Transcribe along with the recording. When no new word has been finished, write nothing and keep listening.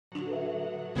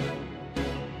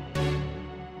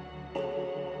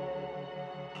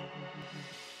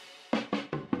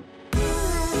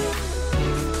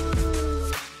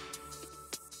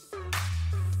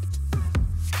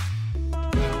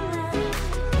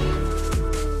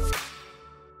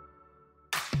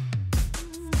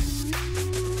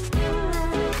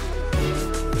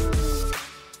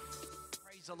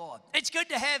good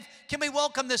to have, can we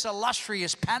welcome this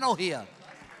illustrious panel here?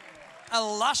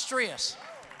 Illustrious.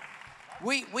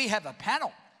 We have a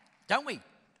panel, don't we?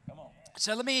 Come on.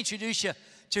 So let me introduce you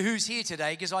to who's here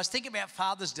today, because I was thinking about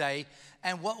Father's Day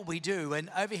and what we do. And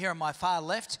over here on my far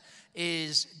left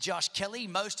is Josh Kelly.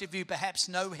 Most of you perhaps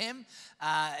know him.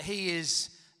 He is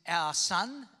our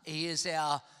son. He is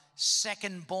our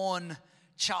second-born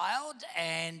child,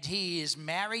 and he is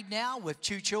married now with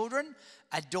 2 children,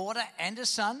 a daughter and a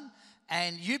son.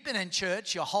 And you've been in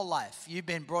church your whole life. You've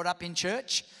been brought up in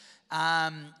church,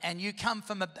 and you come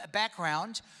from a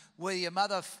background where your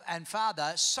mother and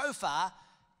father so far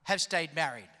have stayed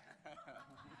married.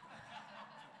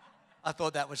 I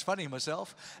thought that was funny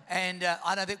myself. And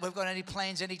I don't think we've got any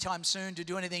plans anytime soon to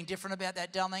do anything different about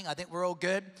that, darling. I think we're all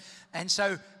good. And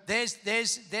so there's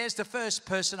the first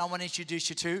person I want to introduce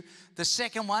you to. The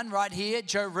second one right here,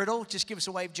 Joe Riddle. Just give us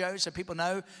a wave, Joe, so people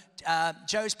know.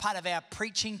 Joe's part of our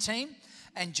preaching team.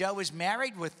 And Joe is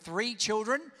married with 3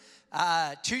 children,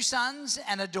 2 sons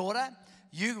and a daughter.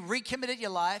 You recommitted your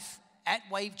life at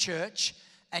Wave Church,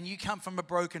 and you come from a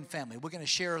broken family. We're going to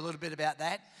share a little bit about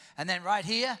that. And then right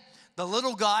here, the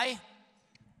little guy,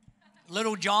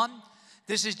 little John.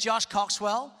 This is Josh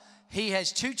Coxwell. He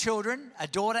has 2 children, a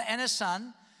daughter and a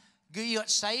son. You got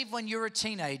saved when you were a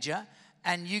teenager,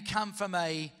 and you come from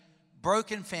a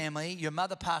broken family. Your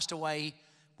mother passed away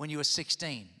when you were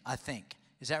 16, I think.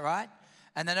 Is that right?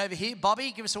 And then over here,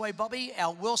 Bobby, give us a wave, Bobby,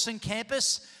 our Wilson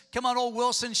campus. Come on, all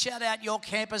Wilson, shout out your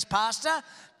campus pastor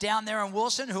down there in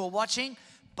Wilson who are watching.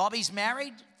 Bobby's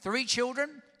married, 3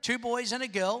 children, 2 boys and a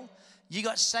girl. You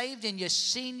got saved in your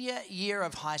senior year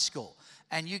of high school,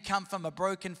 and you come from a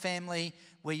broken family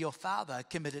where your father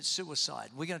committed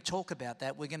suicide. We're going to talk about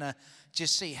that. We're going to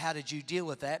just see how did you deal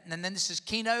with that. And then this is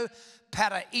Kino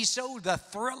Paraiso, the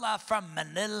thriller from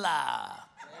Manila.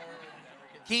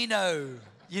 Kino,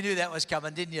 you knew that was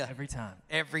coming, didn't you? Every time.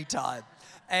 Every time.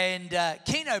 And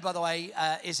Kino, by the way,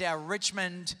 is our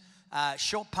Richmond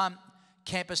Short Pump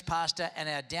campus pastor and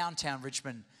our downtown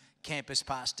Richmond campus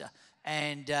pastor.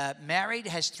 And married,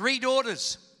 has 3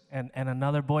 daughters. And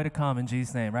another boy to come in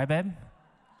Jesus' name. Right, babe?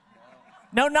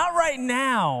 No, not right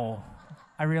now.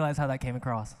 I realize how that came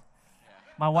across.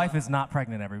 My wife is not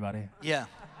pregnant, everybody. Yeah.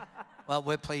 Well,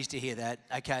 we're pleased to hear that.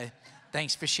 Okay.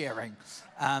 Thanks for sharing.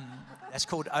 That's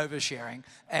called oversharing.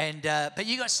 And but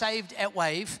you got saved at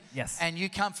Wave. Yes. And you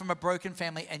come from a broken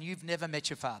family, and you've never met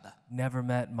your father. Never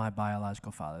met my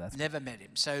biological father. That's never met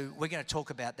him. So we're going to talk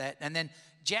about that. And then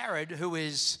Jared, who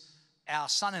is our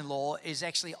son-in-law, is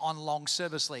actually on long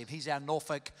service leave. He's our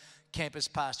Norfolk campus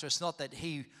pastor. It's not that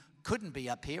he couldn't be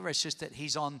up here. It's just that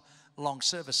he's on long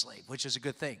service leave, which is a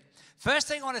good thing. First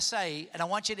thing I want to say, and I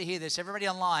want you to hear this, everybody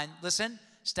online, listen,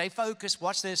 stay focused,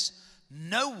 watch this.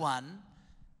 No one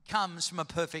comes from a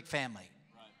perfect family.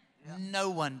 Right. Yeah.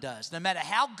 No one does. No matter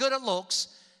how good it looks,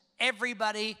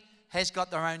 everybody has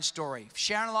got their own story.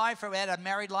 Sharon and I have had a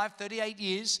married life 38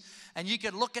 years, and you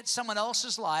could look at someone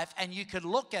else's life, and you could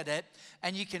look at it,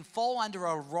 and you can fall under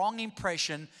a wrong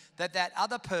impression that that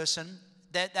other person,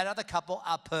 that other couple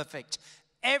are perfect.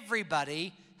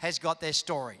 Everybody has got their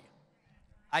story.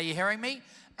 Are you hearing me?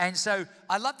 And so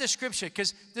I love the scripture,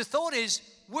 because the thought is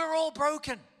we're all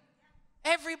broken.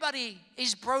 Everybody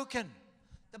is broken.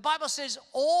 The Bible says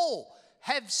all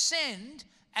have sinned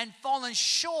and fallen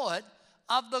short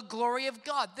of the glory of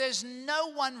God. There's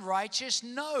no one righteous,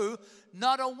 no,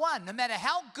 not a one. No matter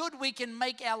how good we can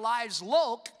make our lives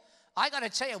look, I got to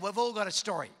tell you, we've all got a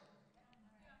story.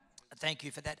 Thank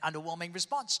you for that underwhelming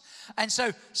response. And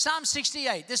so Psalm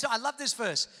 68, I love this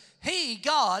verse. He,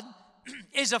 God,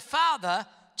 is a father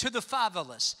to the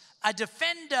fatherless, a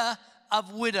defender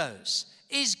of widows.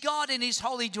 Is God in his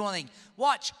holy dwelling?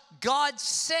 Watch, God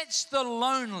sets the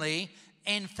lonely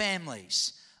in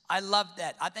families. I love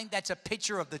that. I think that's a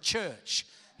picture of the church.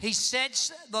 He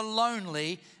sets the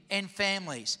lonely in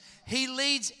families. He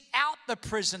leads out the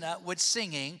prisoner with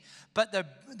singing, but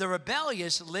the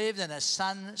rebellious lived in a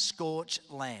sun-scorched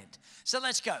land. So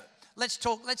let's go. Let's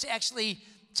talk. Let's actually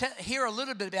hear a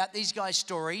little bit about these guys'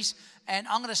 stories. And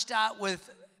I'm going to start with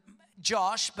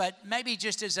Josh, but maybe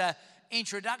just as a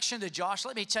introduction to Josh,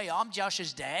 let me tell you, I'm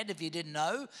Josh's dad, if you didn't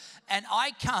know, and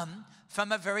I come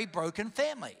from a very broken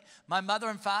family. My mother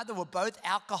and father were both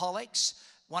alcoholics.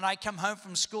 When I come home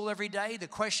from school every day, the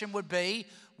question would be,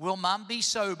 will mom be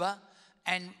sober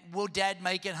and will dad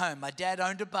make it home? My dad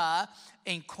owned a bar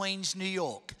in Queens, New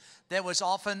York. There was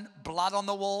often blood on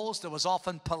the walls. There was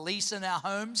often police in our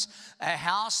homes, our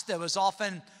house. There was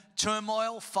often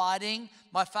turmoil, fighting.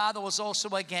 My father was also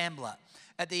a gambler.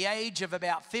 At the age of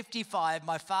about 55,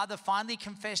 my father finally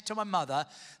confessed to my mother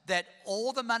that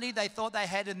all the money they thought they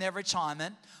had in their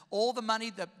retirement, all the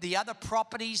money, the other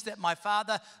properties that my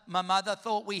mother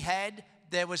thought we had,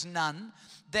 there was none.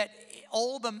 That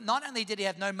not only did he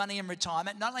have no money in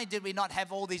retirement, not only did we not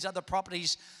have all these other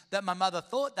properties that my mother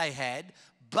thought they had,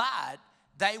 but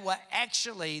they were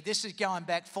actually, this is going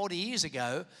back 40 years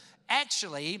ago,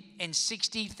 actually in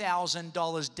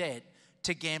 $60,000 debt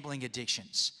to gambling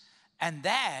addictions. And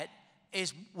that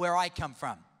is where I come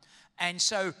from. And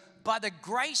so by the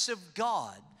grace of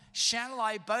God, Shannon and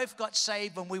I both got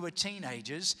saved when we were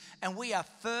teenagers, and we are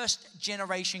first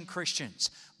generation Christians.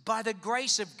 By the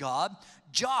grace of God,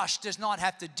 Josh does not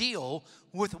have to deal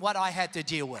with what I had to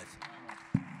deal with.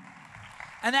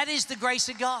 And that is the grace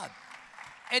of God.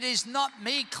 It is not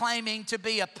me claiming to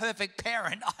be a perfect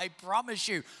parent. I promise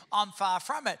you, I'm far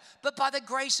from it. But by the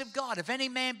grace of God, if any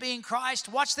man be in Christ,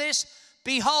 watch this,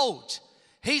 behold,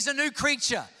 he's a new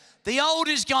creature. The old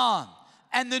is gone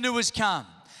and the new has come.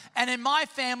 And in my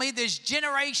family, there's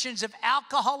generations of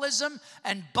alcoholism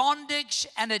and bondage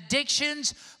and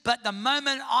addictions. But the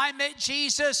moment I met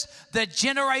Jesus, the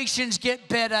generations get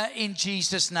better in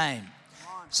Jesus' name.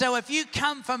 So if you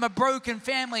come from a broken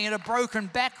family and a broken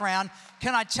background,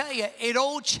 can I tell you, it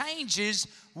all changes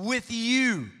with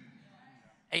you.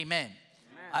 Amen.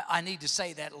 I need to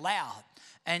say that loud.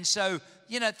 And so,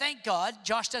 thank God,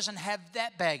 Josh doesn't have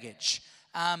that baggage.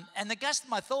 And the gist of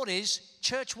my thought is,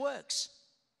 church works.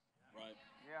 Right.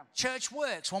 Yeah. Church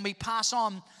works when we pass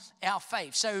on our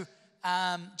faith. So,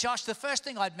 Josh, the first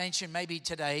thing I'd mention maybe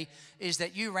today is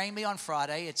that you rang me on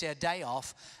Friday. It's our day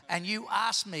off. And you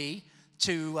asked me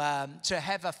to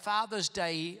have a Father's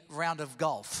Day round of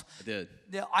golf. I did.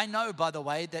 Now, I know, by the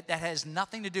way, that has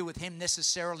nothing to do with him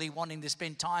necessarily wanting to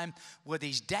spend time with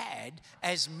his dad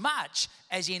as much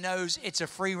as he knows it's a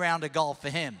free round of golf for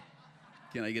him.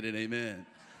 Can I get an amen?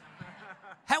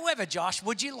 However, Josh,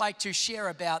 would you like to share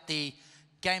about the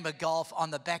game of golf on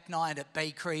the back nine at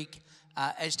Bay Creek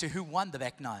as to who won the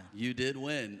back nine? You did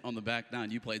win on the back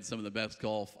nine. You played some of the best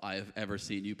golf I have ever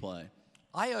seen you play.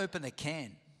 I opened a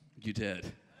can. You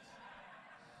did.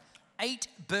 8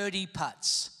 birdie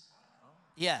putts.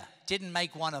 Yeah, didn't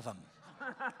make one of them.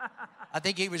 I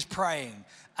think he was praying.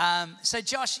 So,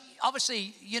 Josh,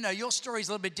 obviously, your story is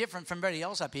a little bit different from everybody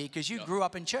else up here because you grew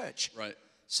up in church. Right.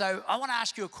 So I want to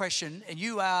ask you a question, and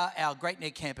you are our Great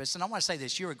Neck campus, and I want to say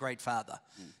this, you're a great father.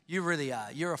 You really are.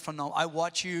 You're a phenomenal. I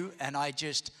watch you, and I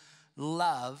just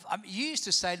love. You used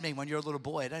to say to me when you were a little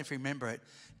boy, I don't know if you remember it,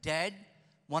 Dad,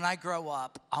 when I grow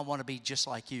up, I want to be just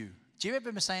like you. Do you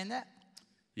remember saying that?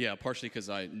 Yeah, partially because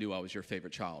I knew I was your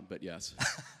favorite child, but yes.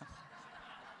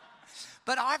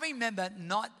 But I remember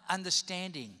not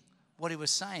understanding what he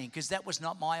was saying because that was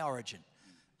not my origin.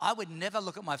 I would never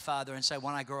look at my father and say,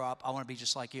 when I grow up, I want to be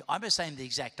just like you. I'm just saying the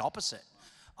exact opposite.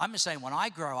 I'm just saying when I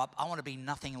grow up, I want to be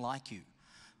nothing like you.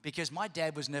 Because my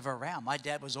dad was never around. My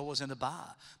dad was always in the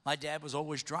bar. My dad was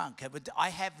always drunk. I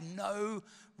have no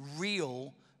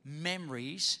real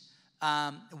memories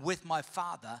with my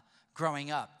father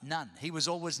growing up. None. He was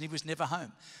never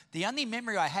home. The only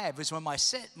memory I have was when my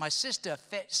sister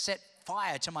set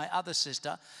fire to my other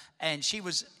sister, and she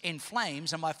was in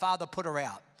flames, and my father put her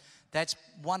out. That's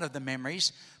one of the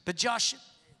memories. But Josh,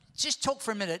 just talk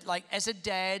for a minute, like as a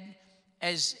dad,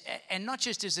 and not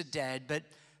just as a dad, but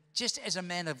just as a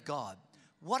man of God.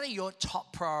 What are your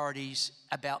top priorities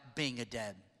about being a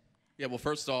dad? Yeah, well,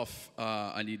 first off,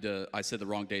 I said the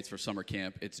wrong dates for summer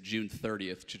camp. It's June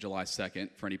 30th to July 2nd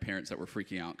for any parents that were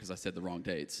freaking out because I said the wrong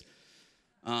dates.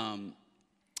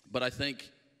 But I think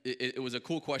it was a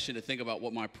cool question to think about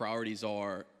what my priorities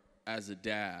are as a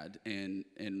dad.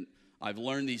 And I've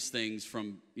learned these things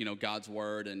from, God's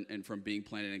word and from being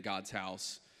planted in God's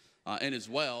house. And as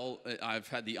well, I've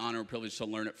had the honor and privilege to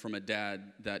learn it from a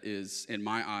dad that is, in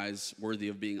my eyes, worthy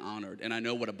of being honored. And I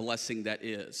know what a blessing that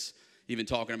is. Even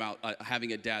talking about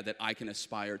having a dad that I can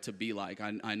aspire to be like.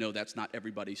 I know that's not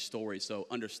everybody's story. So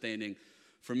understanding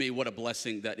for me what a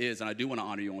blessing that is. And I do want to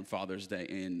honor you on Father's Day.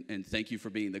 And thank you for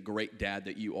being the great dad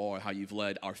that you are, how you've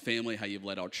led our family, how you've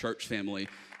led our church family,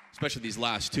 especially these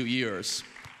last 2 years.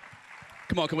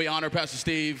 Come on, can we honor Pastor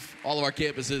Steve, all of our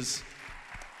campuses?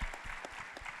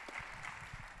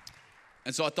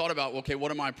 And so I thought about, okay,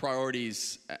 what are my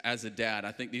priorities as a dad?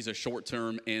 I think these are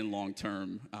short-term and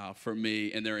long-term for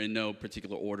me, and they're in no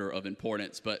particular order of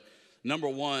importance. But number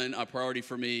one, a priority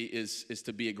for me is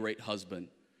to be a great husband.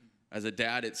 As a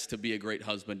dad, it's to be a great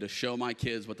husband, to show my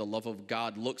kids what the love of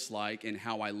God looks like and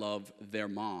how I love their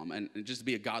mom, and just to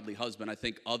be a godly husband. I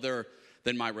think other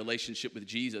than my relationship with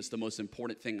Jesus, the most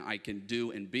important thing I can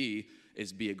do and be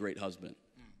is be a great husband.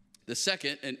 The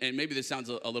second, and maybe this sounds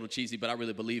a little cheesy, but I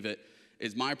really believe it,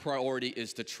 is my priority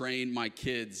is to train my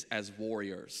kids as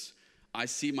warriors. I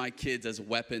see my kids as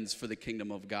weapons for the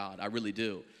kingdom of God. I really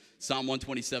do. Psalm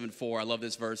 127:4, I love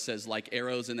this verse, says, like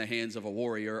arrows in the hands of a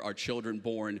warrior are children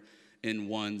born in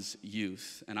one's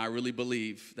youth. And I really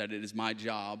believe that it is my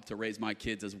job to raise my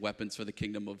kids as weapons for the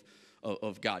kingdom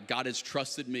of God. God has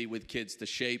trusted me with kids to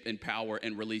shape, empower,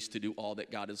 and release to do all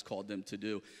that God has called them to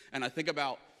do. And I think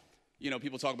about,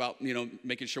 people talk about,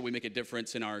 making sure we make a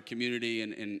difference in our community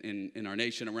and in our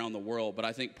nation, around the world. But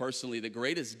I think personally, the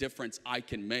greatest difference I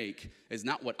can make is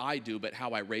not what I do, but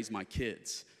how I raise my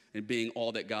kids and being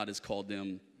all that God has called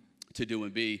them to do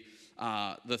and be.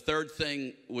 The third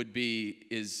thing would be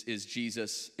is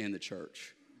Jesus and the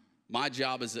church. My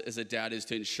job as a dad is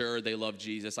to ensure they love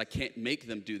Jesus. I can't make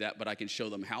them do that, but I can show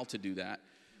them how to do that.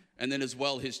 And then as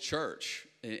well, his church.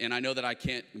 And I know that I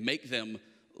can't make them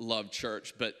love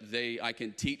church, but I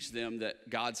can teach them that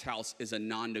God's house is a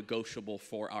non-negotiable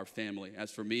for our family.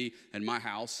 As for me and my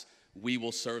house, we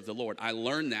will serve the Lord. I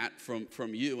learned that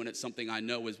from you, and it's something I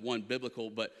know is biblical,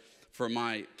 but for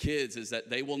my kids is that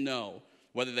they will know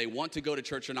whether they want to go to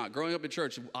church or not. Growing up in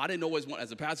church, I didn't always want,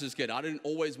 as a pastor's kid, I didn't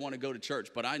always want to go to church,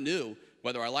 but I knew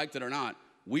whether I liked it or not,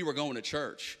 we were going to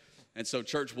church. And so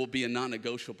church will be a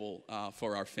non-negotiable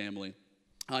for our family.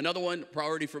 Another one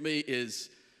priority for me is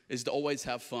to always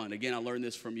have fun. Again, I learned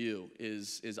this from you,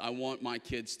 is I want my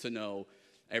kids to know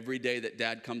every day that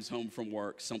dad comes home from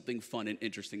work, something fun and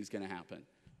interesting is going to happen.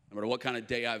 No matter what kind of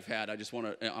day I've had, I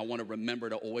want to remember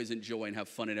to always enjoy and have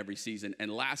fun in every season.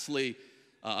 And lastly,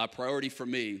 a priority for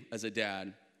me as a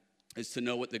dad is to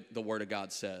know what the Word of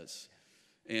God says.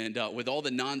 And with all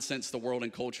the nonsense the world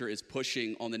and culture is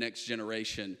pushing on the next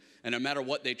generation, and no matter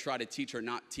what they try to teach or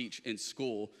not teach in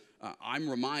school, I'm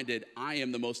reminded I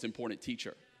am the most important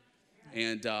teacher.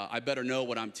 And I better know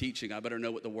what I'm teaching. I better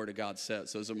know what the Word of God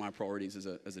says. Those are my priorities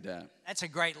as a dad. That's a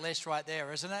great list right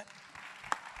there, isn't it?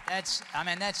 That's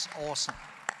awesome.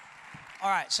 All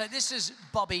right, so this is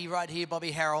Bobby right here,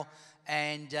 Bobby Harrell.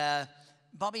 And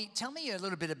Bobby, tell me a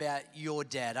little bit about your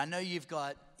dad. I know you've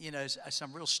got,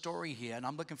 some real story here, and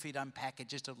I'm looking for you to unpack it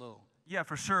just a little. Yeah,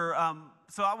 for sure.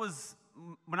 So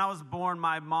when I was born,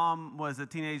 my mom was a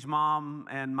teenage mom,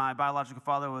 and my biological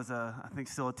father was I think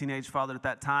still a teenage father at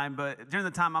that time. But during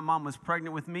the time my mom was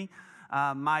pregnant with me,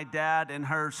 my dad and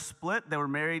her split. They were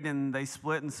married, and they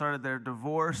split and started their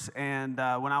divorce. And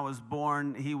when I was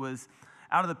born, he was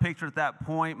out of the picture at that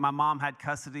point. My mom had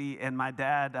custody, and my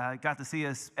dad got to see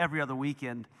us every other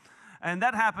weekend. And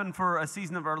that happened for a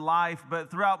season of our life,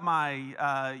 but throughout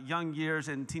my young years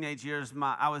and teenage years,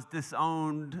 I was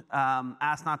disowned,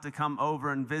 asked not to come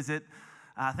over and visit,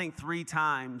 I think 3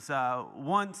 times.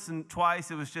 Once and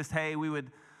twice, it was just, hey,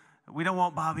 we don't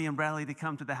want Bobby and Bradley to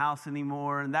come to the house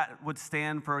anymore, and that would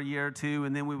stand for a year or two,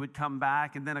 and then we would come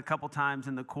back, and then a couple times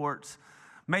in the courts,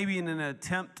 maybe in an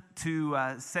attempt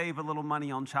to save a little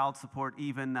money on child support,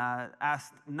 even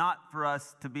asked not for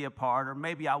us to be a part, or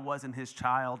maybe I wasn't his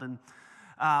child. And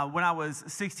when I was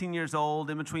 16 years old,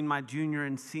 in between my junior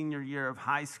and senior year of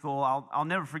high school, I'll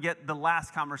never forget the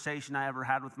last conversation I ever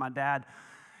had with my dad.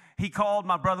 He called.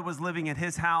 My brother was living at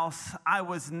his house. I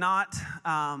was not,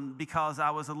 because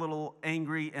I was a little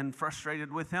angry and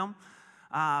frustrated with him.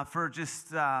 For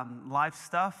just life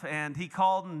stuff. And he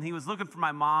called, and he was looking for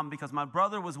my mom because my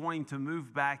brother was wanting to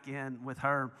move back in with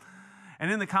her.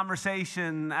 And in the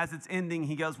conversation, as it's ending,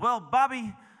 he goes, well,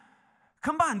 Bobby,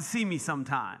 come by and see me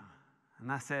sometime.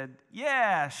 And I said,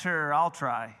 yeah, sure, I'll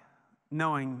try,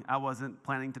 knowing I wasn't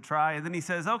planning to try. And then he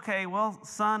says, okay, well,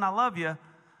 son, I love you.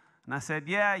 And I said,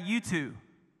 yeah, you too.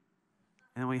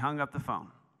 And we hung up the phone.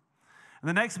 And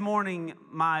the next morning,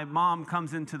 my mom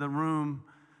comes into the room,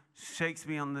 shakes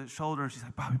me on the shoulder, and she's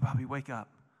like, Bobby, wake up.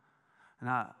 And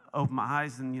I open my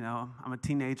eyes, and, I'm a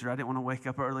teenager. I didn't want to wake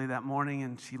up early that morning.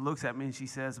 And she looks at me, and she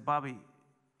says, Bobby,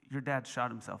 your dad shot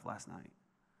himself last night.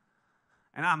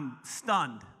 And I'm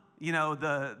stunned.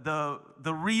 The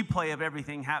replay of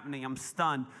everything happening, I'm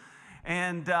stunned.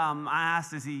 And I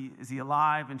asked, is he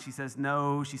alive? And she says,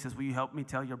 no. She says, will you help me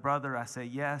tell your brother? I say,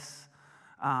 yes.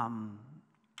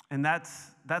 And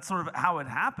that's sort of how it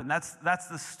happened. That's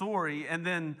the story. And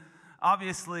then,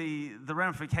 obviously, the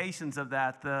ramifications of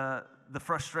that, the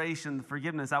frustration, the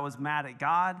forgiveness. I was mad at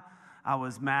God. I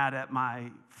was mad at my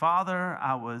father.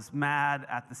 I was mad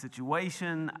at the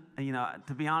situation.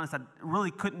 To be honest, I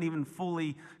really couldn't even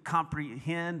fully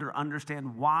comprehend or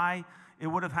understand why it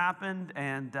would have happened.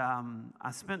 And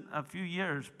I spent a few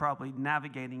years probably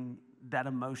navigating that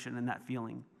emotion and that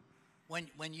feeling.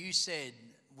 When you said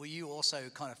were you also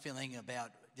kind of feeling about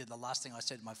the last thing I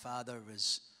said to my father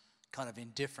was kind of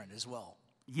indifferent as well?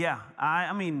 Yeah,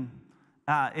 I mean,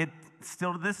 it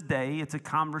still to this day, it's a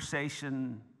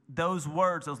conversation. Those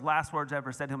words, those last words I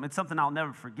ever said to him, it's something I'll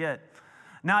never forget.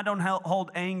 Now, I don't hold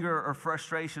anger or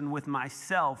frustration with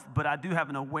myself, but I do have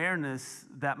an awareness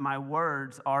that my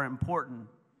words are important,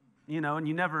 and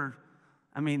you never,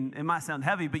 it might sound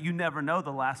heavy, but you never know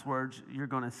the last words you're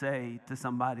going to say to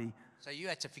somebody. So you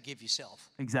had to forgive yourself.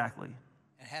 Exactly.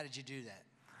 And how did you do that?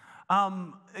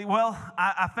 Well,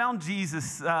 I found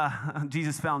Jesus.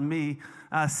 Jesus found me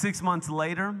 6 months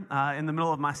later in the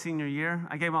middle of my senior year.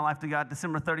 I gave my life to God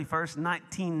December 31st,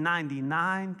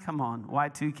 1999. Come on,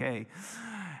 Y2K.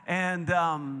 And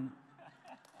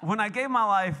when I gave my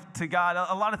life to God,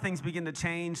 a lot of things began to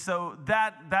change. So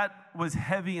that was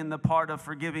heavy in the part of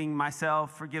forgiving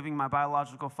myself, forgiving my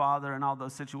biological father, and all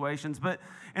those situations. But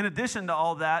in addition to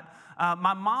all that,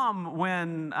 my mom,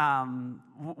 when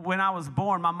I was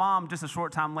born, my mom just a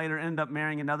short time later ended up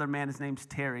marrying another man. His name's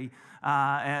Terry,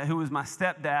 who was my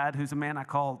stepdad, who's a man I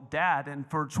call Dad. And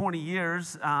for 20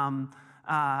 years,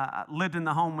 lived in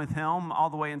the home with him all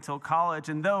the way until college.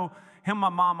 And though him and my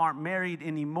mom aren't married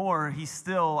anymore, I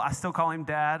still call him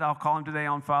Dad. I'll call him today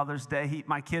on Father's Day.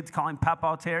 My kids call him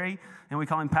Papa Terry, and we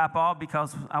call him Papa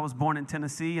because I was born in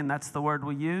Tennessee, and that's the word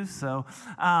we use. So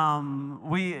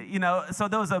so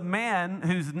there was a man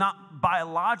who's not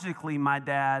biologically my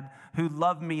dad who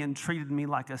loved me and treated me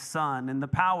like a son. And the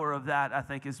power of that, I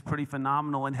think, is pretty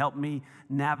phenomenal and helped me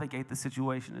navigate the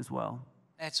situation as well.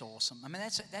 That's awesome.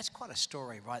 That's quite a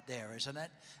story right there, isn't it?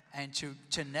 And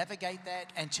to navigate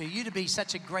that, and to you to be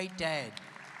such a great dad.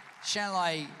 Shannon,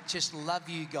 I just love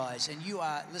you guys. And you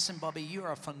are, listen, Bobby, you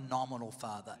are a phenomenal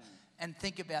father. And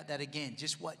think about that again,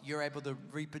 just what you're able to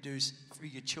reproduce through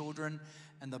your children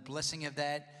and the blessing of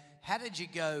that. How did you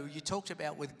go? You talked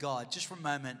about with God. Just for a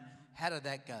moment, how did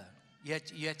that go? You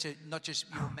had to not just,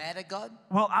 you were mad at God?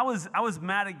 Well, I was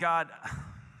mad at God.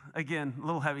 Again, a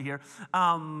little heavy here.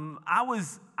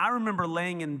 I remember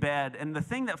laying in bed, and the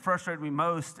thing that frustrated me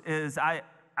most is I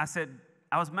said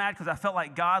I was mad because I felt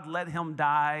like God let him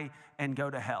die and go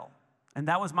to hell. And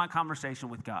that was my conversation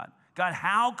with God. God,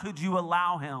 how could you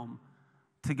allow him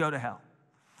to go to hell?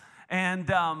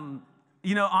 And,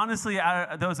 honestly,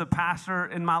 there was a pastor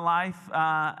in my life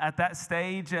at that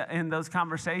stage in those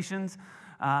conversations.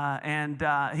 And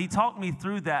he talked me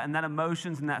through that and that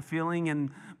emotions and that feeling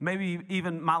and maybe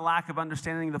even my lack of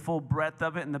understanding the full breadth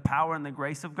of it and the power and the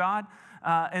grace of God.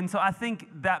 And so I think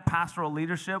that pastoral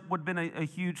leadership would have been a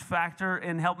huge factor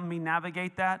in helping me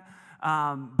navigate that.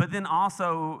 But then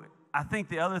also, I think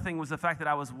the other thing was the fact that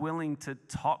I was willing to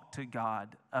talk to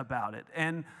God about it.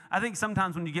 And I think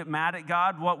sometimes when you get mad at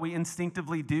God, what we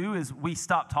instinctively do is we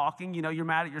stop talking. You're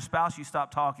mad at your spouse, you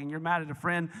stop talking. You're mad at a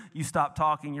friend, you stop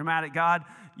talking. You're mad at God,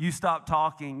 you stop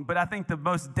talking. But I think the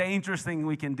most dangerous thing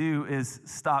we can do is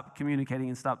stop communicating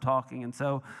and stop talking. And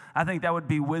so I think that would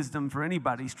be wisdom for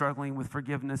anybody struggling with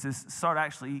forgiveness is start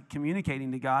actually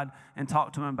communicating to God and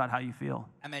talk to him about how you feel.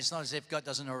 It's not as if God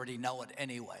doesn't already know it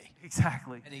anyway.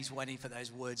 Exactly. And he's waiting for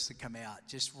those words to come out.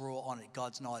 Just raw on it.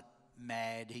 God's not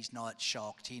mad. He's not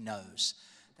shocked. He knows.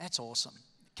 That's awesome.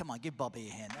 Come on, give Bobby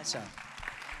a hand.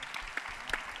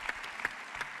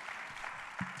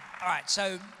 All right,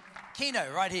 so Kino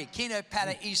right here. Kino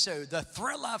Paraiso, the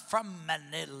thriller from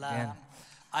Manila. Man.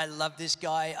 I love this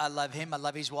guy. I love him. I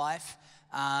love his wife.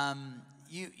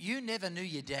 You never knew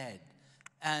your dad.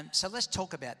 So let's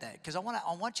talk about that because I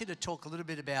want you to talk a little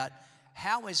bit about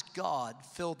how has God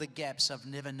filled the gaps of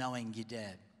never knowing your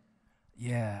dad?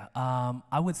 Yeah,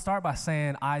 I would start by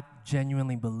saying I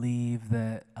genuinely believe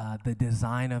that the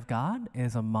design of God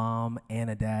is a mom and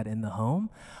a dad in the home,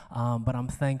 but I'm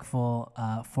thankful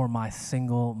for my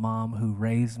single mom who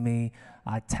raised me.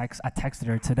 I texted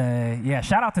her today. Yeah,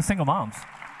 shout out to single moms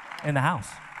in the house.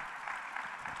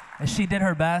 And she did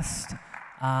her best.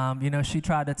 She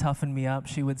tried to toughen me up.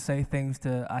 She would say things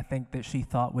I think that she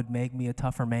thought would make me a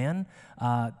tougher man,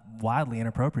 wildly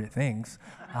inappropriate things.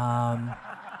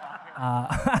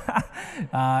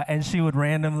 And she would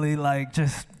randomly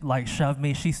just shove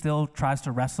me. She still tries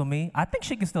to wrestle me. I think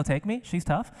she can still take me. She's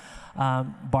tough.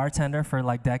 Bartender for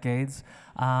decades.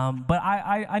 But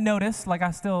I noticed,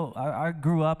 I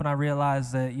grew up and I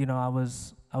realized that,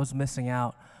 I was missing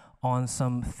out on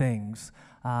some things.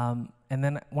 And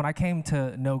then when I came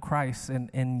to know Christ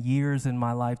in years in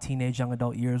my life, teenage, young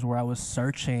adult years, where I was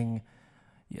searching,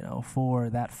 for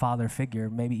that father figure,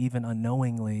 maybe even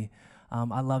unknowingly,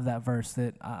 I love that verse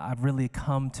that I've really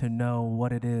come to know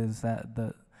what it is that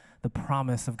the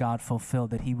promise of God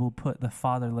fulfilled, that he will put the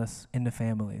fatherless into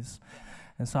families.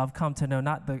 And so I've come to know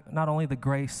not only the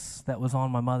grace that was on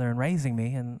my mother in raising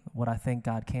me and what I think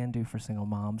God can do for single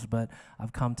moms, but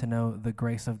I've come to know the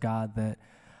grace of God that,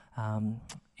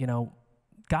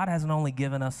 God hasn't only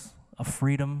given us a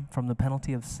freedom from the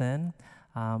penalty of sin,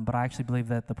 but I actually believe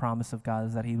that the promise of God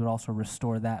is that he would also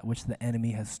restore that which the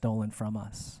enemy has stolen from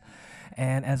us.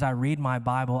 And as I read my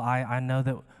Bible, I know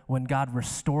that when God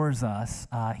restores us,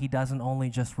 he doesn't only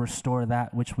just restore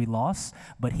that which we lost,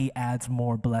 but he adds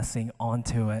more blessing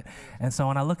onto it. And so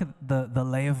when I look at the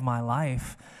lay of my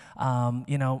life,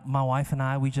 my wife and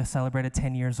I, we just celebrated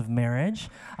 10 years of marriage.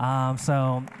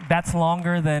 So that's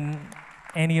longer than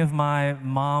any of my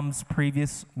mom's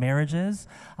previous marriages.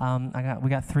 We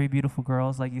got 3 beautiful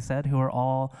girls, like you said, who are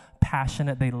all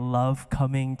passionate. They love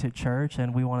coming to church,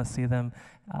 and we want to see them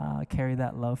carry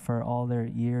that love for all their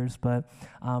years. But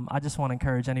I just want to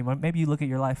encourage anyone. Maybe you look at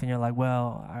your life and you're like,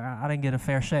 well, I didn't get a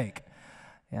fair shake.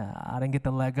 Yeah, I didn't get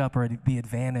the leg up or the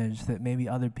advantage that maybe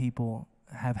other people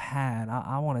have had.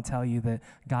 I want to tell you that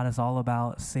God is all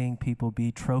about seeing people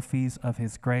be trophies of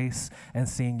his grace and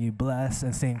seeing you blessed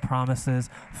and seeing promises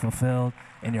fulfilled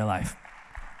in your life.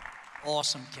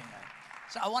 Awesome, King.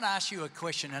 So I want to ask you a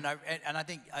question, and I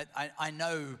think I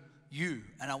know you,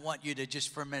 and I want you to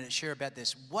just for a minute share about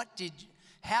this.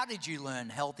 How did you learn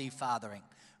healthy fathering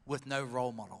with no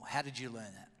role model? How did you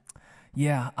learn that?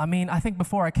 Yeah, I think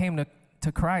before I came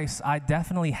to Christ, I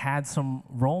definitely had some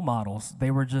role models.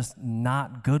 They were just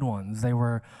not good ones. They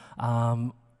were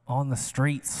on the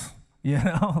streets,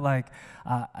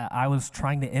 I was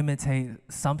trying to imitate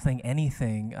something,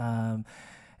 anything.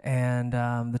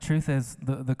 The truth is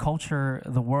the culture,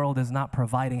 the world is not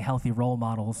providing healthy role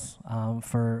models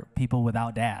for people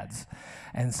without dads.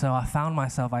 And so I found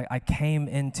myself, I came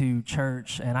into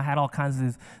church and I had all kinds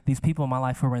of these people in my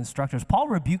life who were instructors. Paul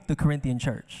rebuked the Corinthian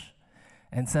church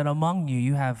and said, among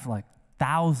you have like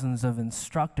thousands of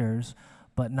instructors,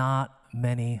 but not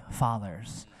many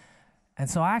fathers. And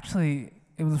so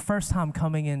it was the first time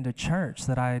coming into church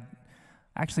that I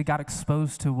actually got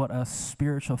exposed to what a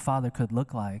spiritual father could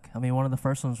look like. One of the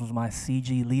first ones was my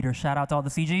CG leader. Shout out to all the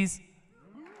CGs.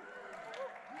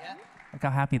 Yeah. Look how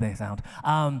happy they sound.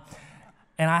 And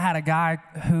I had a guy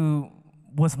who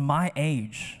was my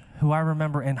age, who I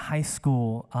remember in high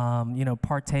school,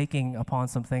 partaking upon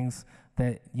some things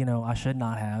that, I should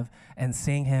not have, and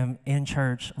seeing him in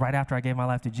church right after I gave my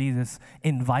life to Jesus,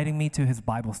 inviting me to his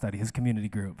Bible study, his community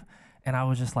group. And I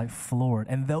was just like floored.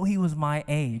 And though he was my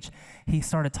age, he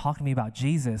started talking to me about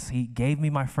Jesus. He gave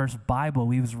me my first Bible.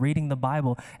 We was reading the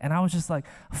Bible, and I was just like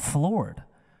floored.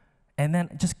 And then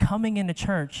just coming into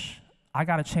church, I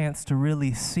got a chance to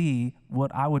really see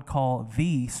what I would call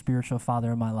the spiritual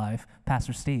father in my life,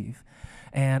 Pastor Steve.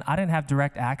 And I didn't have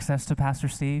direct access to Pastor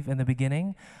Steve in the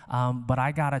beginning, but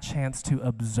I got a chance to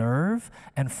observe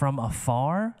and from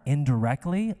afar,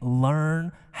 indirectly,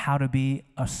 learn how to be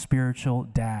a spiritual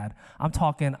dad.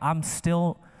 I'm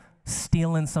still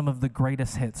stealing some of the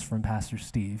greatest hits from Pastor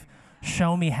Steve.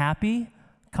 Show Me Happy,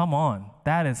 come on,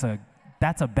 that's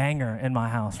a banger in my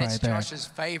house right there. That's Josh's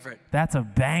favorite. That's a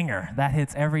banger. That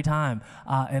hits every time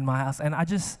in my house. And I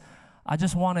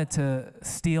just wanted to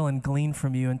steal and glean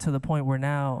from you, and to the point where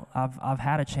now I've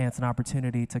had a chance and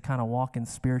opportunity to kind of walk in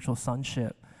spiritual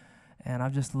sonship. And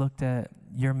I've just looked at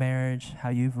your marriage, how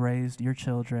you've raised your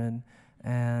children,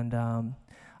 and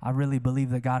I really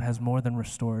believe that God has more than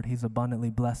restored. He's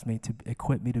abundantly blessed me to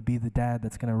equip me to be the dad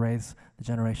that's going to raise the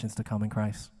generations to come in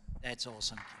Christ. That's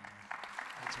awesome, Keno.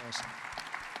 That's awesome.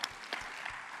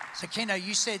 So, Keno,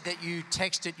 you said that you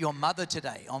texted your mother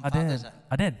today on Father's Day.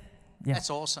 I did. Yeah. That's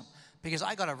awesome. Because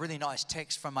I got a really nice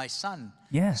text from my son,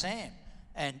 Sam,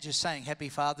 and just saying, Happy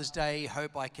Father's Day.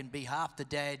 Hope I can be half the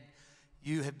dad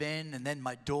you have been. And then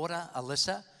my daughter,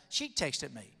 Alyssa, she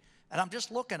texted me. And I'm just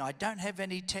looking. I don't have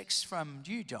any texts from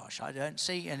you, Josh. I don't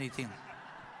see anything.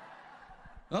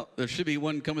 Well, there should be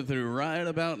one coming through right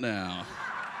about now.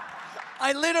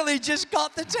 I literally just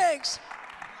got the text.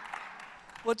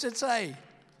 What's it say?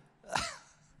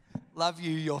 Love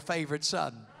you, your favorite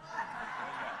son.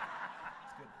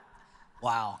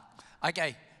 Wow.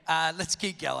 Okay, let's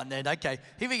keep going then. Okay,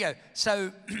 here we go.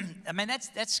 So,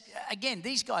 that's again,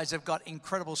 these guys have got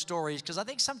incredible stories, because I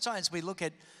think sometimes we look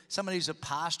at somebody who's a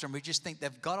pastor and we just think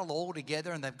they've got it all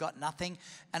together and they've got nothing.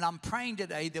 And I'm praying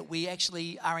today that we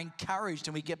actually are encouraged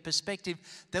and we get perspective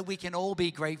that we can all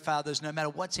be great fathers no matter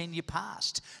what's in your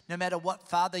past, no matter what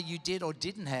father you did or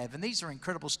didn't have. And these are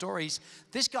incredible stories.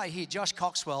 This guy here, Josh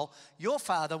Coxwell, your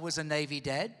father was a Navy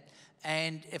dad.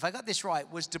 And if I got this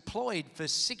right, was deployed for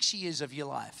 6 years of your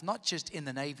life, not just in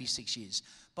the Navy 6 years,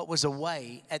 but was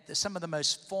away at some of the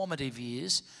most formative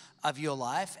years of your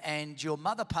life. And your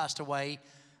mother passed away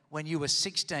when you were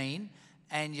 16,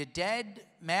 and your dad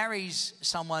marries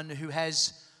someone who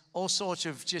has all sorts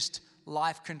of just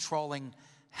life-controlling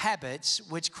habits,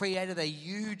 which created a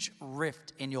huge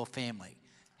rift in your family.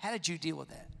 How did you deal with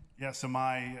that? Yeah, so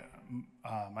my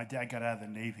dad got out of the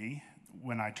Navy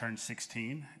when I turned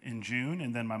 16 in June,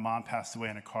 and then my mom passed away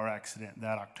in a car accident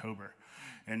that October.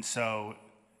 And so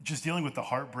just dealing with the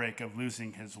heartbreak of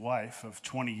losing his wife of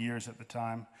 20 years at the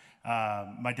time,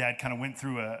 my dad kind of went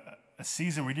through a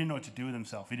season where he didn't know what to do with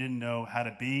himself. He didn't know how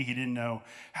to be. He didn't know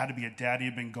how to be a dad. He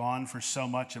had been gone for so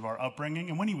much of our upbringing.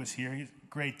 And when he was here, he's a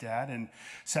great dad and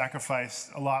sacrificed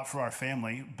a lot for our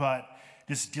family. But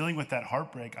just dealing with that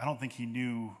heartbreak, I don't think he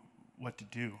knew what to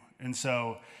do. And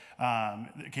so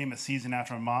there came a season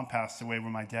after my mom passed away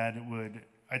where my dad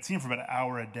I'd see him for about an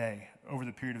hour a day over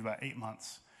the period of about 8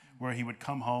 months, where he would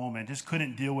come home and just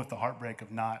couldn't deal with the heartbreak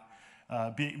of not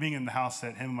being in the house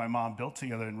that him and my mom built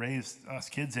together and raised us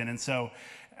kids in. And so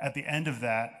at the end of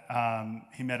that,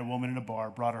 he met a woman in a bar,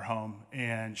 brought her home,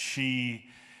 and she,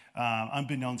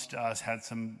 unbeknownst to us, had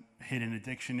some hidden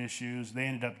addiction issues. They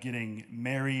ended up getting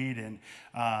married, and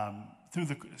through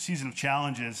the season of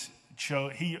challenges,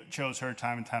 he chose her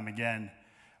time and time again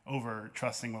over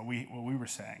trusting what we were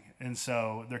saying. And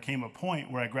so there came a point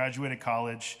where I graduated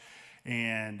college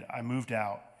and I moved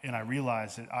out, and I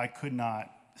realized that I could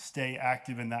not stay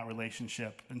active in that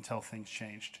relationship until things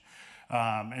changed.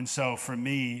 And so for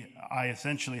me, I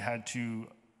essentially had to,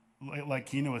 like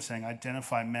Kina was saying,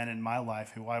 identify men in my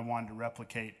life who I wanted to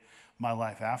replicate my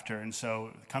life after. And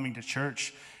so coming to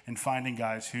church and finding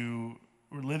guys who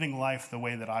were living life the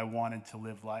way that I wanted to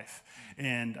live life.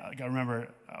 And I remember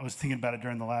I was thinking about it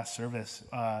during the last service.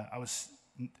 I was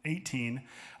 18.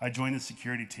 I joined the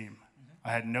security team. I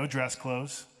had no dress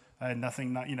clothes. I had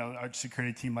nothing, our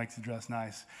security team likes to dress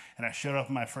nice. And I showed up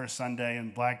on my first Sunday in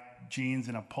black jeans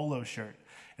and a polo shirt.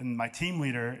 And my team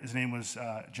leader, his name was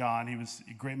John. He was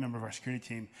a great member of our security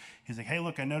team. He's like, hey,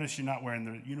 look, I noticed you're not wearing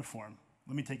the uniform.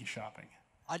 Let me take you shopping.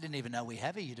 I didn't even know we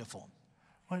have a uniform.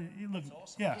 Well, you look,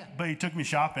 awesome. Yeah, but he took me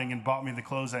shopping and bought me the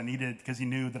clothes I needed because he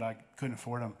knew that I couldn't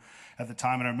afford them at the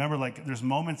time. And I remember, there's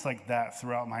moments like that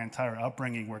throughout my entire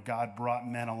upbringing where God brought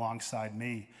men alongside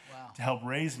me to help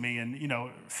raise me and,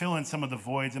 fill in some of the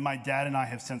voids. And my dad and I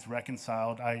have since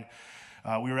reconciled.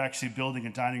 We were actually building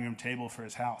a dining room table for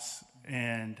his house.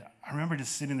 And I remember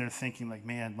just sitting there thinking,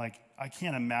 I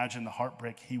can't imagine the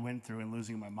heartbreak he went through in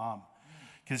losing my mom,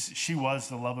 because she was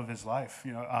the love of his life.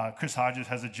 Chris Hodges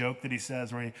has a joke that he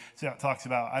says where he talks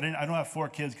about, I don't have 4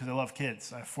 kids because I love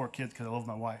kids. I have 4 kids because I love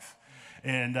my wife.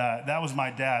 And that was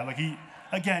my dad. He,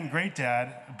 again, great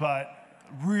dad, but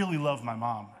really loved my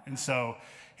mom. And so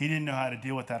he didn't know how to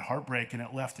deal with that heartbreak, and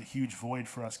it left a huge void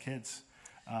for us kids.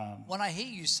 When I hear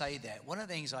you say that, one of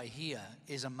the things I hear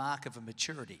is a mark of a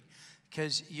maturity,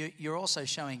 because you're also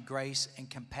showing grace and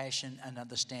compassion and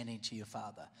understanding to your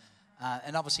father.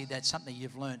 And obviously that's something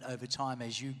you've learned over time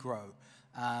as you grow.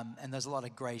 And there's a lot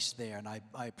of grace there, and I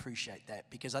appreciate that,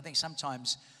 because I think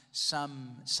sometimes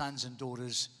some sons and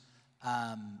daughters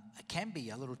can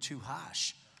be a little too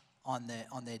harsh on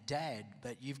their dad,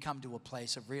 but you've come to a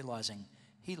place of realizing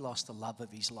he lost the love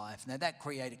of his life. Now that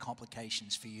created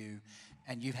complications for you,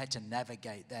 and you've had to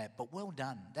navigate that, but well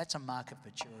done. That's a mark of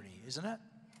maturity, isn't it?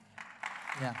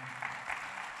 Yeah.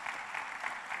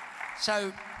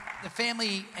 So the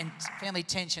family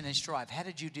tension and strife, how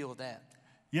did you deal with that?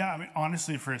 Yeah,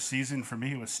 honestly, for a season, for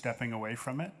me, it was stepping away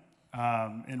from it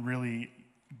and really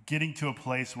getting to a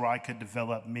place where I could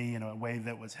develop me in a way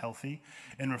that was healthy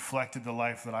and reflected the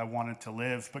life that I wanted to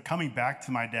live. But coming back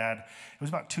to my dad, it was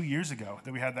about 2 years ago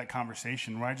that we had that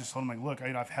conversation where I just told him, look,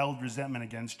 I've held resentment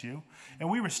against you. And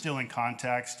we were still in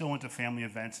contact, still went to family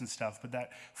events and stuff, but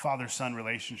that father-son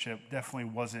relationship definitely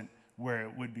wasn't where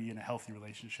it would be in a healthy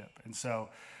relationship. And so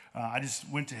I just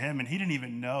went to him, and he didn't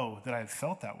even know that I had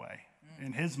felt that way.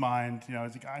 In his mind,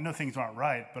 I know things aren't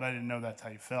right, but I didn't know that's how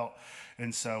you felt.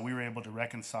 And so we were able to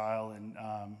reconcile, and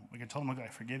I told him, look, I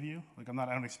forgive you. I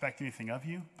don't expect anything of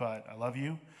you, but I love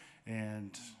you.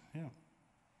 And yeah.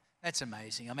 That's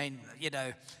amazing. I mean,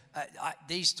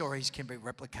 these stories can be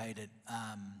replicated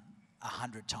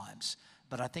 100 times,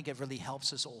 but I think it really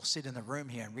helps us all sit in the room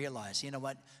here and realize, you know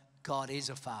what? God is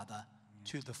a father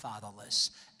to the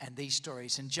fatherless. And these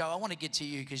stories. And Joe, I want to get to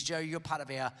you, because Joe, you're part of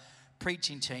our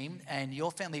preaching team, and your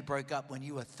family broke up when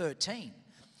you were 13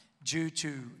 due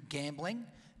to gambling.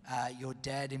 Your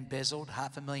dad embezzled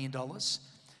 $500,000.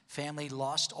 Family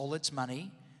lost all its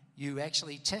money. You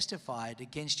actually testified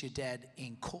against your dad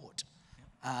in court.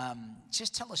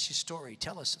 Just tell us your story.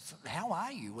 Tell us, how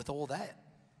are you with all that?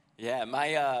 Yeah,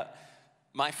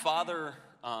 my father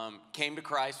came to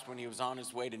Christ when he was on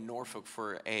his way to Norfolk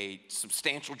for a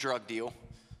substantial drug deal.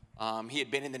 He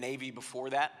had been in the Navy before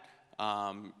that.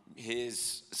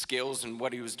 His skills and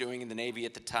what he was doing in the Navy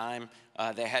at the time,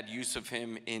 they had use of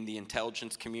him in the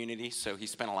intelligence community, so he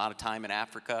spent a lot of time in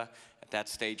Africa at that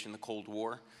stage in the Cold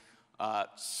War.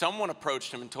 Someone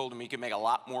approached him and told him he could make a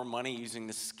lot more money using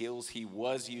the skills he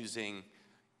was using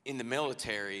in the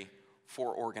military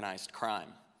for organized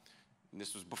crime. And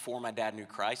this was before my dad knew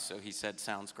Christ, so he said,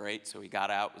 sounds great. So he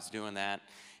got out, was doing that.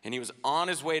 And he was on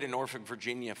his way to Norfolk,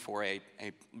 Virginia for a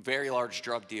very large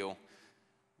drug deal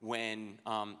when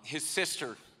his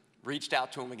sister reached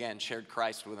out to him again, shared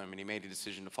Christ with him, and he made a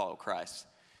decision to follow Christ.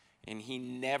 And he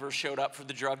never showed up for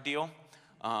the drug deal.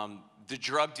 The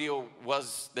drug deal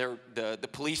was there, the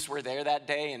police were there that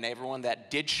day, and everyone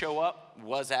that did show up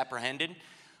was apprehended.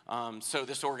 So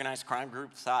this organized crime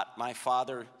group thought my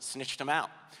father snitched him out.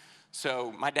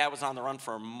 So my dad was on the run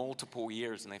for multiple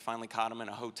years, and they finally caught him in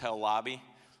a hotel lobby,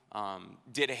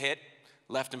 did a hit,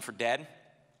 left him for dead.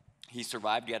 He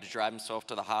survived. He had to drive himself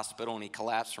to the hospital, and he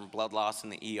collapsed from blood loss in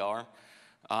the ER.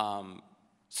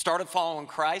 Started following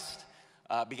Christ,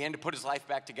 began to put his life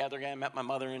back together again, met my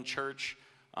mother in church,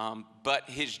 but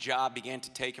his job began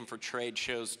to take him for trade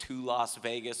shows to Las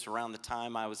Vegas around the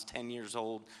time I was 10 years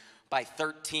old. By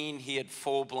 13, he had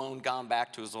full-blown gone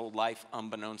back to his old life,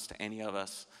 unbeknownst to any of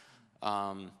us.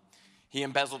 He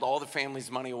embezzled all the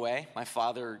family's money away. My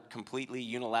father completely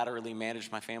unilaterally managed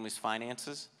my family's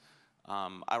finances.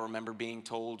 I remember being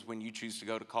told, when you choose to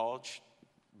go to college,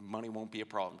 money won't be a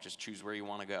problem. Just choose where you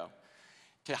want to go.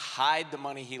 To hide the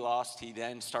money he lost, he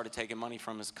then started taking money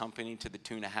from his company to the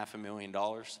tune of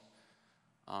 $500,000.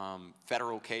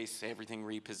 Federal case, everything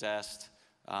repossessed.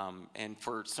 And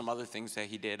for some other things that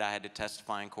he did, I had to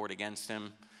testify in court against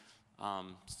him.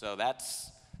 So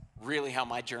that's really how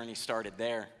my journey started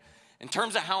there. In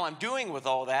terms of how I'm doing with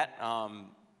all that,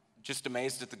 just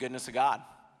amazed at the goodness of God.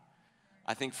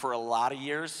 I think for a lot of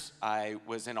years, I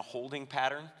was in a holding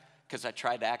pattern because I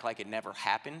tried to act like it never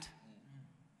happened.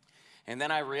 And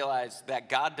then I realized that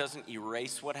God doesn't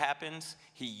erase what happens,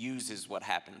 he uses what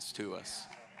happens to us.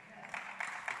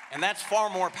 And that's far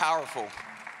more powerful.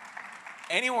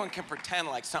 Anyone can pretend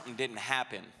like something didn't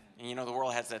happen. And you know, the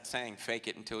world has that saying, fake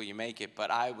it until you make it. But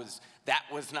that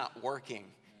was not working.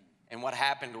 And what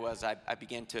happened was I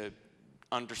began to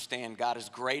understand God is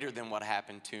greater than what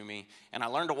happened to me. And I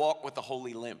learned to walk with a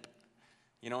holy limp.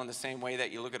 You know, in the same way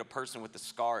that you look at a person with a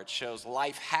scar, it shows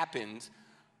life happened,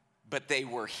 but they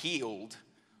were healed.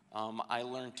 I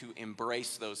learned to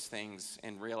embrace those things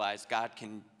and realize God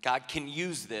can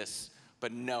use this,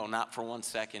 but no, not for 1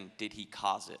 second did he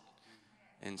cause it.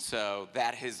 And so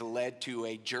that has led to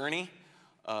a journey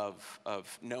of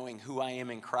knowing who I am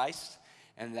in Christ,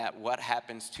 and that what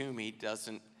happens to me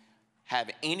doesn't have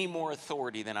any more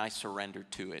authority than I surrender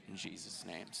to it in Jesus'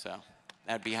 name. So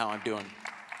that'd be how I'm doing.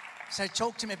 So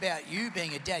talk to me about you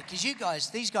being a dad, because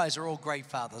these guys are all great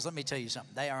fathers. Let me tell you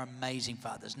something. They are amazing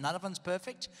fathers. None of them's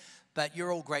perfect, but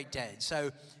you're all great dads.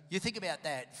 So you think about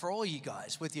that for all you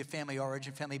guys with your family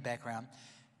origin, family background.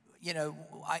 You know,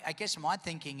 I guess my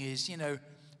thinking is, you know,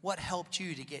 what helped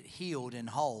you to get healed and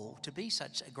whole to be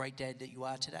such a great dad that you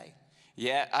are today?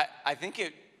 Yeah, I think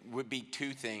it would be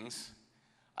two things.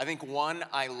 I think one,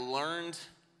 I learned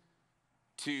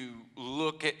to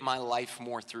look at my life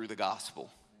more through the gospel.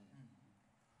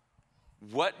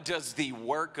 What does the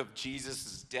work of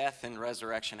Jesus' death and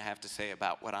resurrection have to say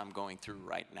about what I'm going through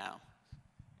right now?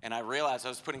 And I realized I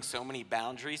was putting so many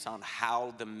boundaries on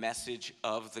how the message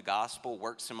of the gospel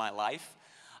works in my life.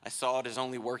 I saw it as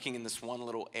only working in this one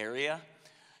little area.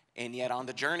 And yet on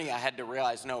the journey, I had to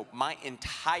realize, no, my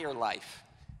entire life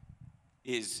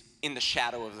is in the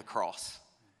shadow of the cross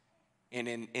and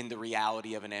in the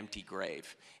reality of an empty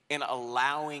grave. And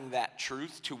allowing that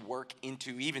truth to work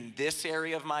into even this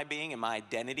area of my being and my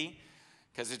identity,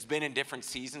 because it's been in different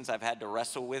seasons. I've had to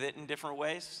wrestle with it in different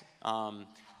ways.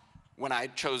 When I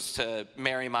chose to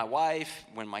marry my wife,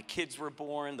 when my kids were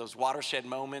born, those watershed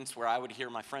moments where I would hear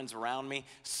my friends around me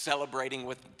celebrating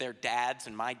with their dads,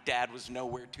 and my dad was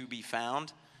nowhere to be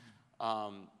found.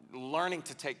 Learning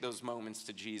to take those moments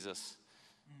to Jesus.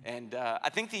 And I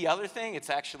think the other thing, it's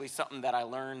actually something that I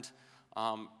learned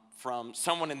from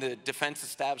someone in the defense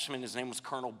establishment. His name was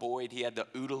Colonel Boyd. He had the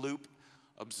OODA loop: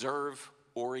 observe,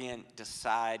 orient,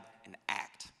 decide, and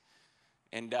act.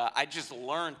 And I just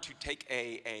learned to take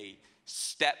a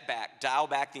step back, dial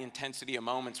back the intensity of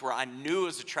moments where I knew it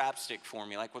was a trapstick for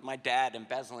me. Like with my dad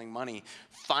embezzling money,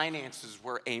 finances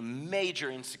were a major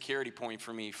insecurity point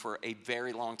for me for a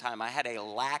very long time. I had a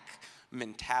lack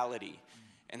mentality,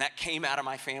 and that came out of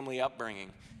my family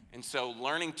upbringing. And so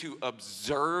learning to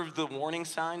observe the warning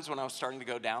signs when I was starting to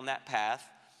go down that path,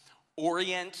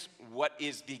 orient what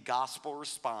is the gospel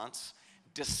response,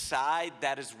 decide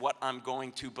that is what I'm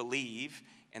going to believe,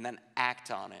 and then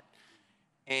act on it.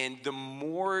 And the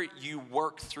more you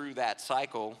work through that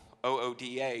cycle,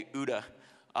 OODA, UDA,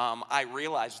 I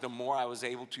realized the more I was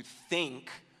able to think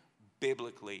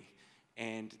biblically,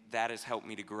 and that has helped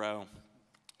me to grow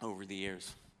over the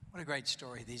years. What a great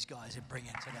story these guys are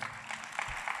bringing today.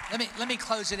 Let me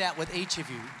close it out with each of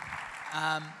you.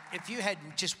 If you had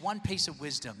just one piece of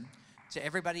wisdom to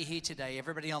everybody here today,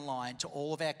 everybody online, to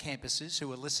all of our campuses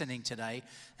who are listening today,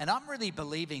 and I'm really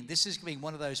believing this is going to be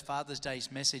one of those Father's Day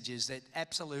messages that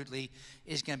absolutely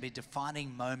is going to be a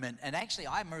defining moment. And actually,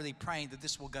 I'm really praying that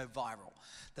this will go viral,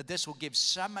 that this will give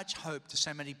so much hope to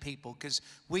so many people, because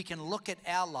we can look at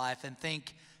our life and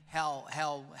think how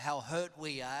hurt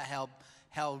we are,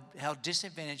 how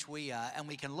disadvantaged we are, and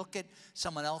we can look at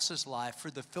someone else's life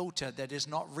through the filter that is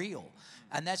not real.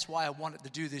 And that's why I wanted to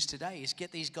do this today, is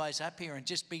get these guys up here and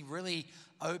just be really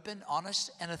open,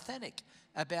 honest, and authentic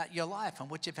about your life and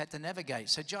what you've had to navigate.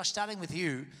 So Josh, starting with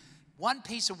you, one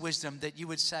piece of wisdom that you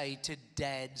would say to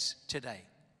dads today.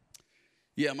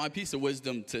 Yeah, my piece of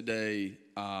wisdom today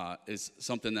is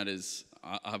something that is,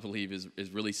 I believe,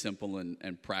 is really simple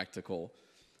and practical,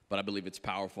 but I believe it's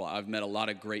powerful. I've met a lot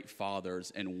of great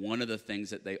fathers, and one of the things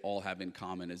that they all have in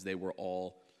common is they were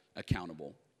all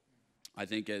accountable. I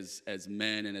think as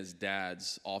men and as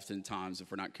dads, oftentimes,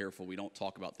 if we're not careful, we don't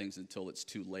talk about things until it's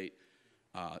too late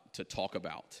to talk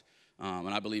about. And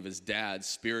I believe as dads,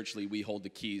 spiritually, we hold the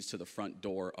keys to the front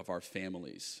door of our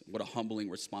families. What a humbling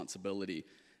responsibility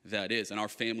that is. And our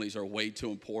families are way too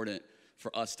important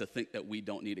for us to think that we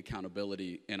don't need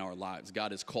accountability in our lives.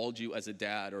 God has called you as a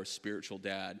dad or a spiritual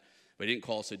dad, but He didn't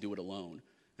call us to do it alone.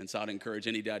 And so I'd encourage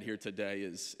any dad here today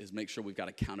is make sure we've got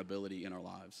accountability in our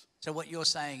lives. So what you're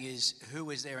saying is, who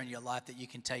is there in your life that you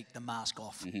can take the mask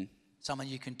off? Mm-hmm. Someone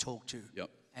you can talk to. Yep.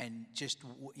 And just,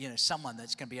 someone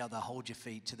that's going to be able to hold your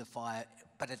feet to the fire,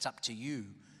 but it's up to you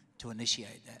to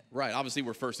initiate that. Right. Obviously,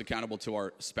 we're first accountable to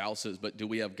our spouses, but do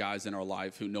we have guys in our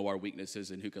life who know our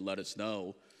weaknesses and who can let us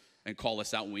know and call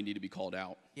us out when we need to be called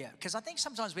out? Yeah, because I think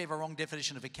sometimes we have a wrong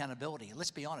definition of accountability.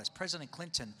 Let's be honest, President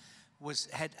Clinton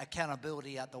had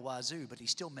accountability at the wazoo, but he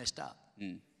still messed up.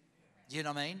 Do you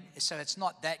know what I mean? So it's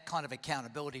not that kind of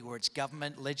accountability where it's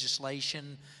government,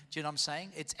 legislation. Do you know what I'm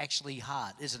saying? It's actually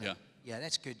hard, isn't it? Yeah. Yeah,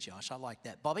 that's good, Josh. I like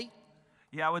that. Bobby?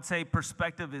 Yeah, I would say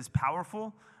perspective is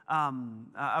powerful.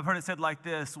 I've heard it said like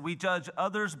this: we judge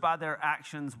others by their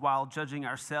actions while judging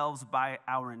ourselves by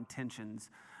our intentions.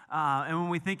 And when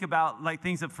we think about like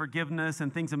things of forgiveness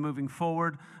and things of moving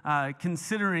forward,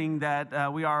 considering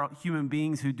that we are human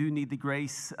beings who do need the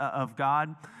grace of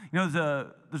God, there's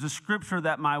a scripture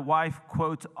that my wife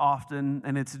quotes often,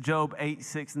 and it's Job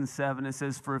 8:6-7. It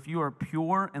says, "For if you are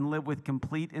pure and live with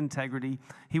complete integrity,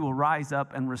 He will rise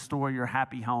up and restore your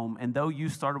happy home. And though you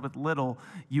started with little,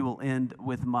 you will end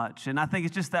with much." And I think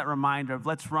it's just that reminder of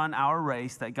let's run our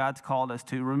race that God's called us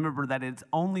to. Remember that it's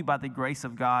only by the grace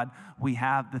of God we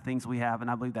have the things we have,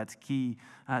 and I believe that's key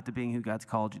to being who God's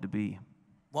called you to be.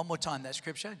 One more time, that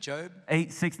scripture, Job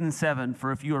 8:6-7.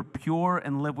 "For if you are pure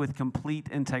and live with complete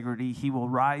integrity, He will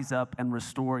rise up and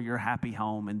restore your happy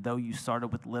home. And though you started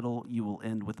with little, you will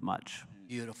end with much."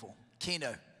 Beautiful.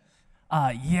 Keno?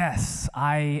 Yes,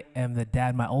 I am the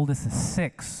dad. My oldest is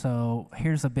 6, so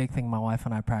here's a big thing my wife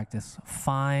and I practice.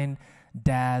 Find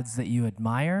dads that you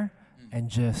admire and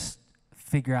just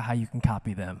figure out how you can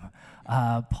copy them.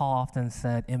 Paul often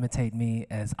said, imitate me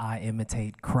as I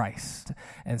imitate Christ.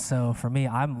 And so for me,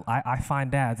 I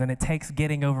find dads, and it takes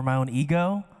getting over my own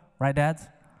ego, right, dads?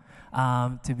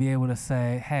 To be able to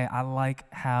say, hey, I like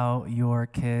how your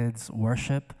kids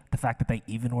worship, the fact that they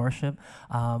even worship.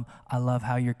 I love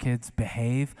how your kids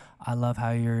behave. I love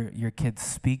how your kids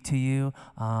speak to you.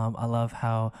 I love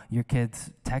how your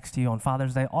kids text you on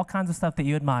Father's Day, all kinds of stuff that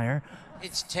you admire.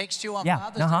 It's text you on Yeah,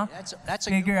 Father's Day. That's a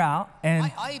figure out.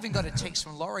 And I even got a text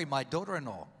from Laurie, my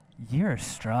daughter-in-law. You're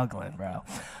struggling, bro.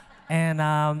 And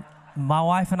my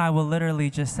wife and I will literally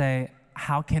just say,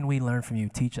 how can we learn from you?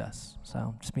 Teach us.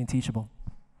 So just being teachable.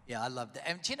 Yeah, I love that.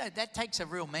 And that takes a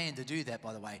real man to do that,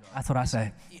 by the way. That's what I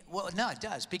say. Well, no, it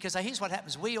does. Because here's what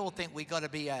happens. We all think we got to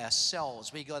be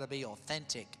ourselves. We got to be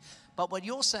authentic. But what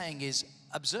you're saying is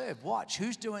observe, watch,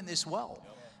 who's doing this well?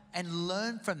 And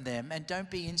learn from them, and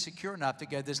don't be insecure enough to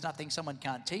go, there's nothing someone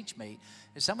can't teach me.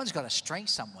 If someone's got a strength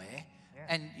somewhere,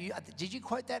 and did you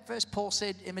quote that verse? Paul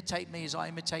said, imitate me as I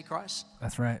imitate Christ?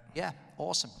 That's right. Yeah,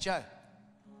 awesome. Joe?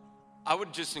 I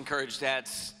would just encourage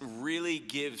dads, really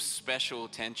give special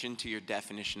attention to your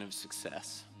definition of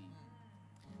success.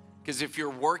 Because if you're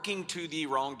working to the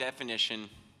wrong definition,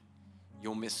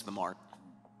 you'll miss the mark.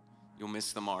 You'll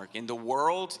miss the mark. And the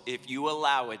world, if you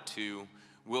allow it to,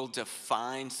 will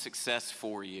define success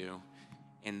for you.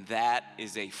 And that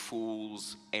is a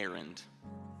fool's errand.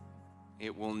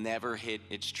 It will never hit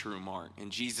its true mark.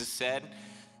 And Jesus said,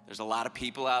 there's a lot of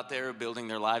people out there building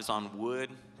their lives on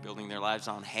wood, building their lives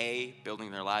on hay,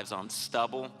 building their lives on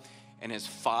stubble. And as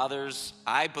fathers,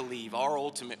 I believe our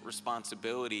ultimate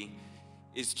responsibility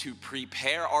is to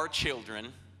prepare our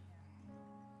children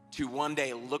to one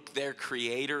day look their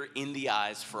Creator in the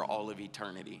eyes for all of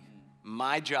eternity.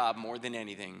 My job, more than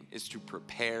anything, is to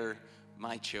prepare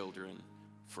my children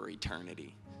for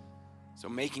eternity. So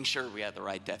making sure we have the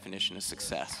right definition of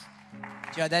success.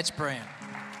 Joe, that's brilliant.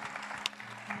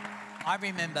 I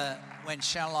remember when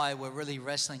Cheryl and I were really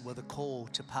wrestling with a call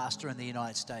to pastor in the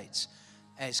United States.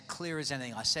 As clear as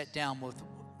anything, I sat down with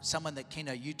someone that,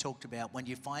 Keno, you talked about. When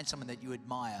you find someone that you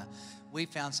admire, we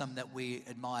found someone that we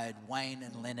admired, Wayne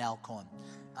and Len Alcorn.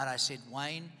 And I said,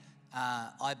 Wayne,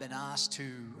 I've been asked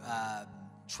to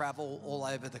travel all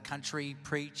over the country,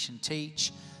 preach and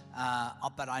teach,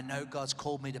 but I know God's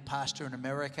called me to pastor in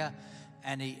America.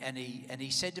 And he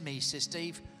said to me, he says,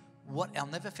 Steve, I'll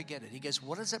never forget it. He goes,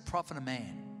 what does it profit a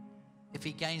man if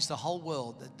he gains the whole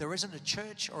world? There isn't a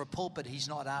church or a pulpit he's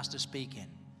not asked to speak in,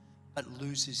 but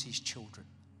loses his children.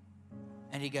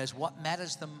 And he goes, what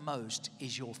matters the most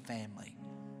is your family.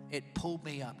 It pulled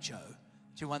me up, Joe,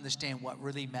 to understand what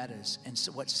really matters and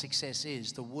what success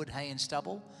is, the wood, hay, and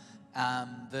stubble,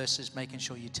 versus making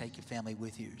sure you take your family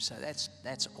with you. So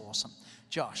that's awesome.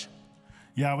 Josh.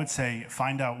 Yeah, I would say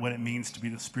find out what it means to be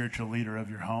the spiritual leader of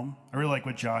your home. I really like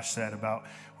what Josh said about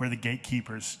we're the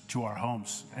gatekeepers to our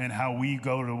homes, and how we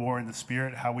go to war in the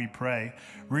spirit, how we pray,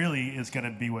 really is going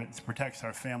to be what protects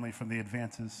our family from the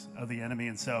advances of the enemy.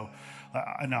 And so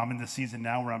I know I'm in the season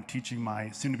now where I'm teaching my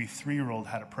soon-to-be 3-year-old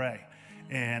how to pray.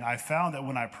 And I found that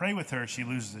when I pray with her, she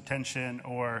loses attention,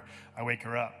 or I wake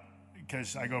her up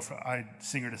because I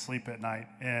sing her to sleep at night.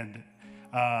 And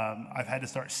I've had to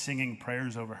start singing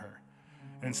prayers over her.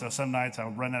 And so some nights I'll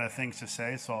run out of things to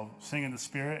say, so I'll sing in the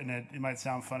spirit, and it might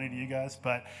sound funny to you guys,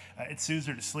 but it soothes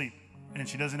her to sleep. And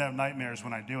she doesn't have nightmares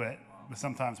when I do it, but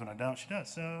sometimes when I don't, she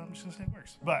does. So I'm just going to say it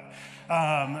works. But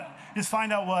just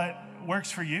find out what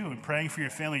works for you, and praying for your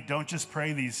family. Don't just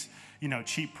pray these,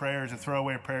 cheap prayers and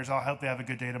throwaway prayers. I'll hope they have a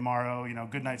good day tomorrow,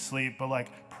 good night's sleep. But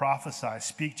prophesy,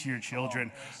 speak to your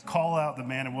children, call out the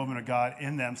man and woman of God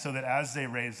in them, so that as they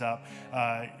raise up,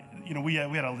 we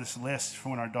had this list for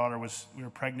when our daughter we were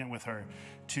pregnant with her,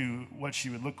 to what she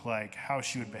would look like, how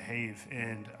she would behave,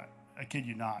 and I kid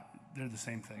you not, they're the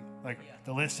same thing.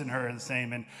 The list and her are the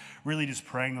same, and really just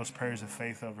praying those prayers of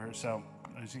faith over her. So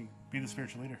be the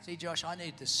spiritual leader. See, Josh, I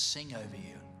need to sing over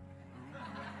you.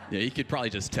 Yeah, you could probably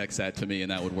just text that to me,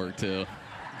 and that would work too.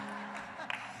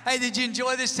 Hey, did you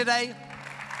enjoy this today?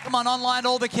 Come on, online,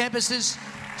 all the campuses.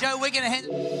 Joe, we're going to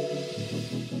hand...